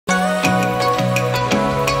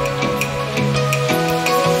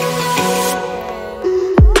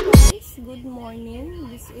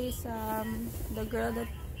girl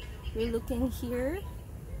that we're looking here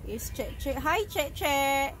is Cheche. Hi,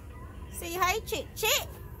 Cheche! Say hi, Cheche!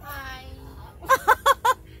 Hi!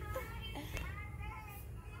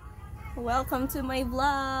 Welcome to my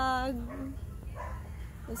vlog!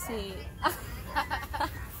 Let's see.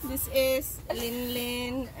 This is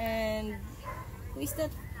Linlin and who is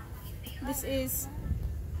that? This is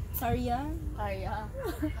Arya. Arya.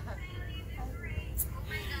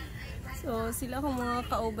 So, sila kong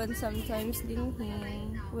mga kauban sometimes din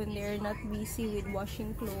when they're not busy with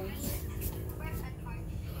washing clothes.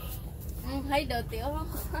 Hi, Doti. Oh.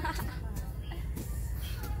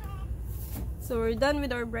 So, we're done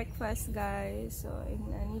with our breakfast, guys. So,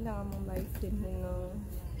 inani lang ang life din,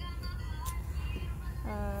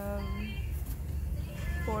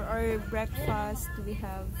 for our breakfast, we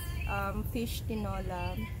have fish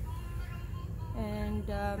tinola. And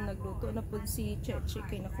nagluto na po si Cheche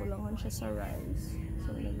kay nakulangan siya sa rice.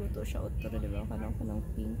 So nagluto siya otro, di ba? Kanang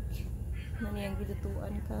pink na niyang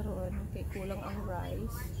gilutuan karon kay kulang ang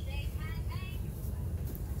rice.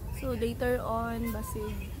 So later on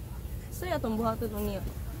basig saya atong buhaton niya.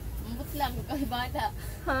 Ambot lang kay bata.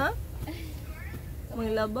 Ha?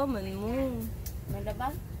 Maglaba man mo.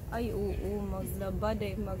 Maglaba? Ay oo, maglaba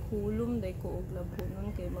day maghulom day ko og labonon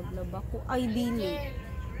kay maglaba ko ay dili.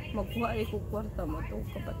 Magkuha ay ko kwarta mo to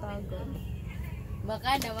kapatagan.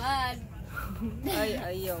 Baka naman. Ay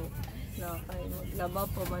ayaw. Nakay maglaba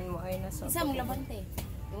pa man mo ay nasa. Isa mong labante.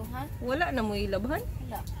 Ha? Wala na mo ilabhan?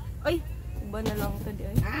 Wala. Ay, iba na lang tadi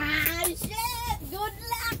ay. Ah, shit! Good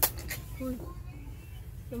luck! Uy.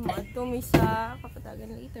 Tumato mi sa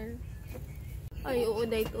kapatagan later. Ay,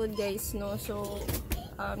 uod guys, no. So,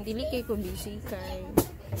 dili kay ko busy kay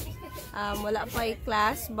wala pa yung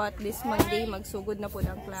class, but this Monday magsugod na po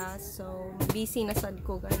ng class, so busy na sad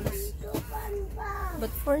ko guys.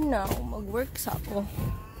 But for now, mag-work sa ako.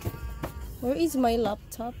 Where is my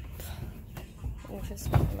laptop?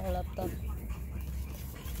 Interesting ng laptop.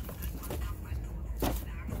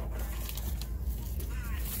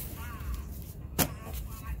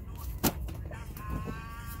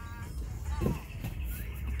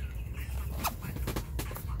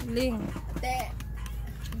 Ling.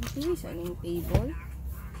 Ini sa ning table.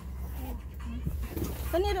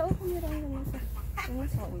 Kanira ang nasa. Ano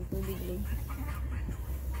sa akong tubig lang.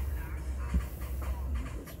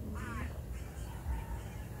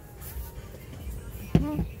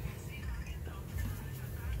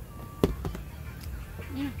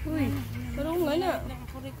 Uy, parang nga na.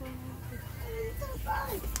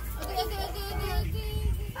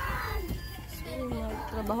 So,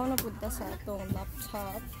 nagtrabaho na punta sa atong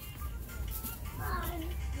laptop.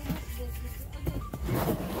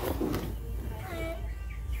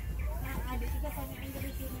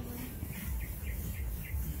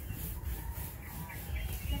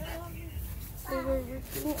 So we're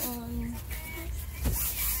working on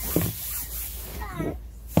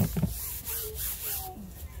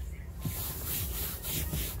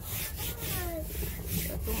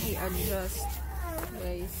itong i-adjust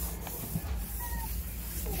guys.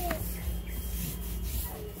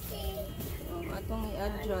 Atong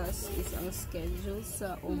i-adjust is ang schedule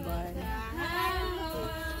sa uban.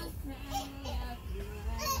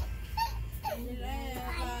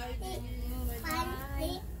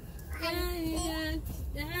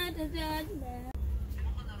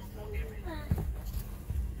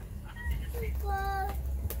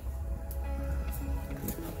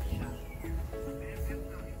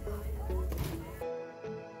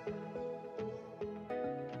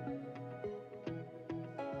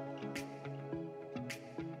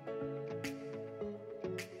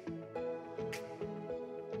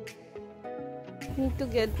 Need to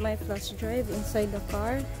get my flash drive inside the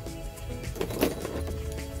car.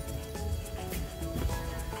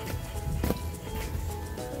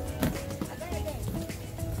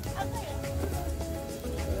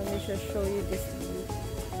 Let me just show you this view.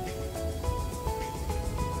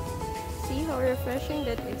 See how refreshing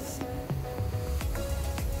that is.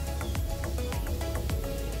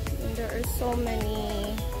 And there are so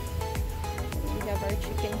many. We have our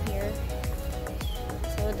chicken here.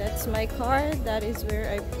 So that's my car. That is where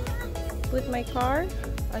I put my car.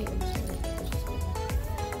 And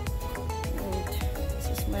this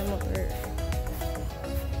is my motor.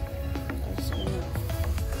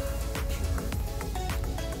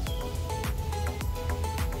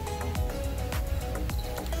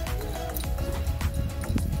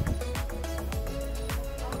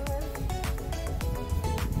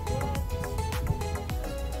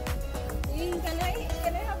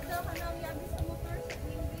 Can I have the yabi sa motor?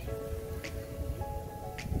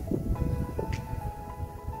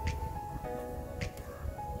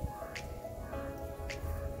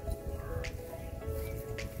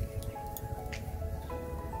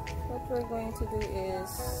 what we're going to do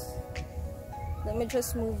is, let me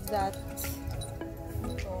just move that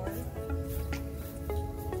door.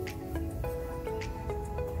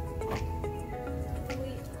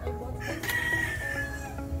 Wait, I bought this.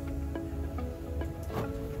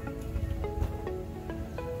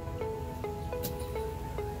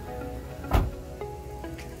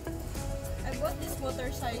 I bought this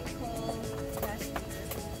motorcycle last year.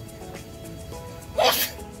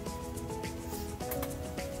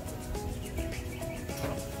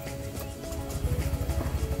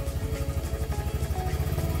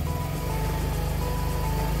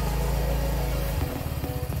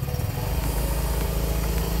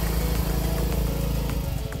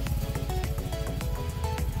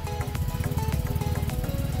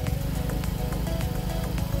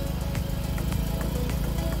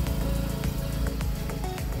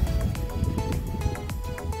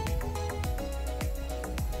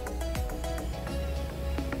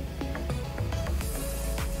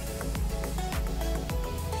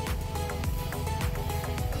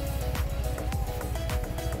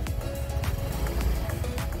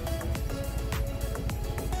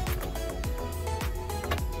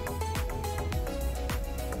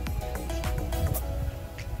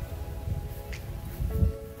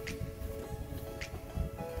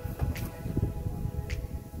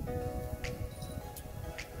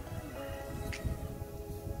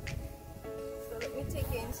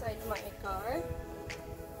 Take it inside my car.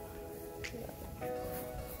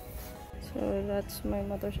 So that's my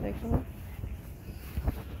motorcycle.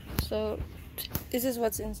 So this is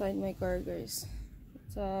what's inside my car, guys.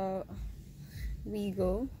 It's a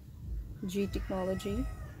Vigo G technology.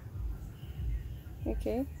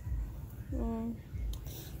 Okay. So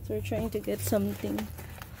we're trying to get something.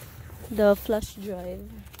 The flash drive.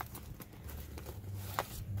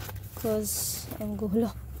 Cause I'm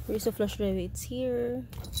gula. Where's the flash drive? It's here.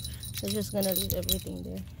 I'm just gonna leave everything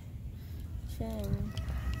there. Shame.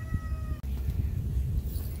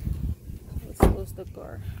 Let's close the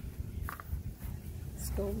car. Let's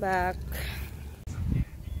go back.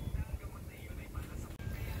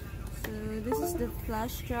 So this is the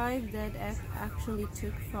flash drive that I actually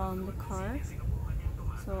took from the car.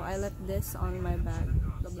 So I left this on my bag,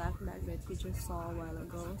 the black bag that you just saw a while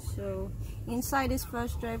ago. So inside this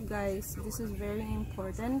flash drive, guys, this is very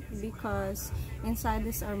important because inside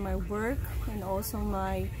this are my work and also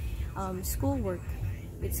my school work.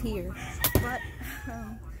 It's here. But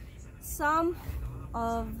some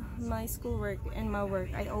of my schoolwork and my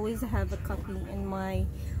work, I always have a copy in my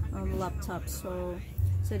laptop. So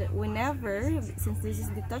that whenever, since this is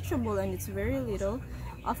detachable and it's very little,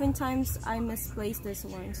 oftentimes I misplace this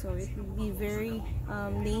one, so it would be very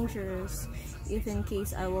dangerous if in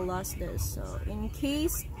case I will lose this. So in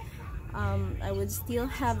case I would still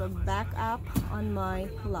have a backup on my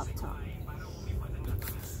laptop.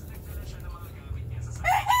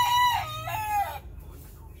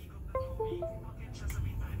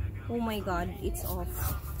 Oh my god, it's off.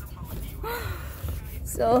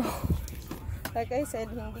 So like I said,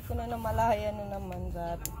 hindi ko na namalayan na naman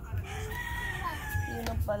that yun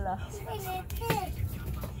na pala.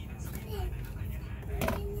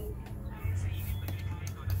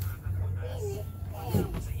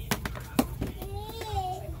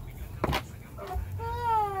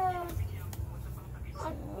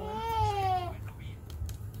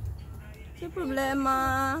 What's your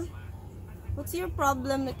problema? What's your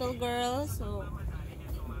problem, little girl? So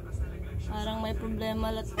parang may problema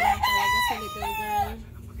lang talaga si little girl.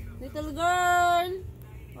 Little girl!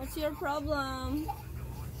 What's your problem?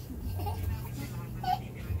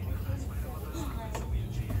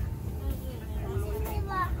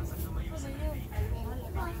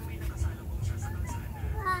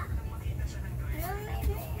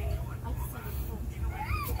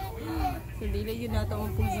 So dili yun nato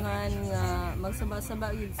ang pugngan nga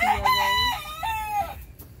magsaba-saba yun siya, guys.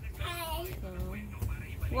 So,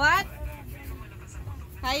 what?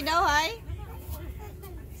 Hi daw, hi.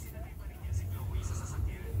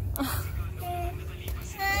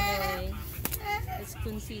 Anyway, let's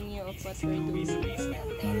continue of what we're doing.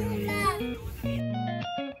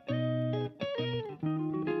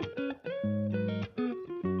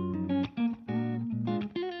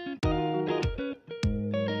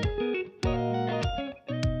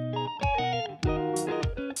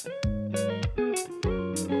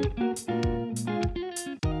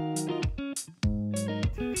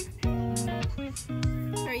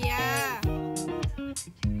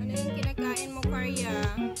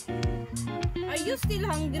 Are you still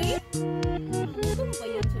hungry? Gutom pa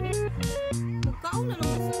yun siya. Magkaon na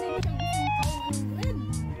naman sa nila siya. Gusto magkaon ng bread.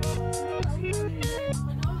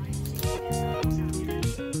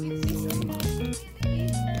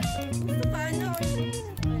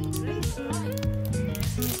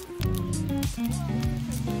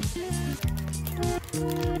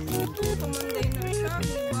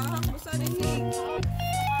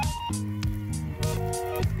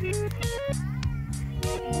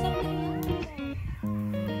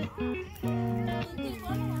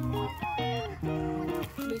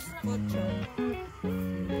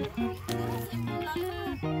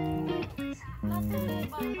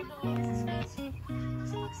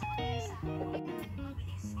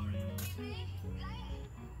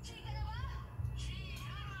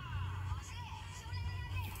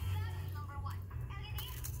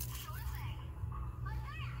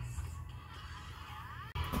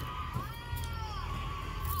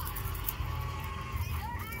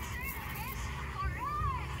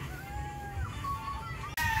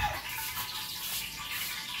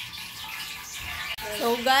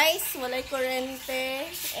 So guys, walay kurente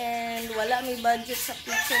and wala may budget sa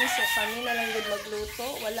kitchen, so kami na lang gud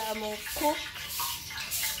magluto, wala among cook.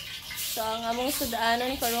 So ang among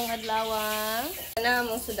sudaanon karong adlaw,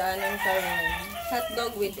 among sudaanon karon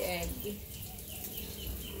hotdog with egg.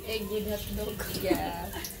 Egg with hotdog. Yeah.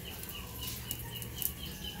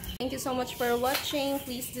 Thank you so much for watching.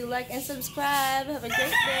 Please do like and subscribe. Have a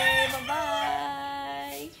great day.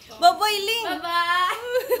 Bye-bye. Bye-bye, Ling.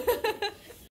 Bye-bye.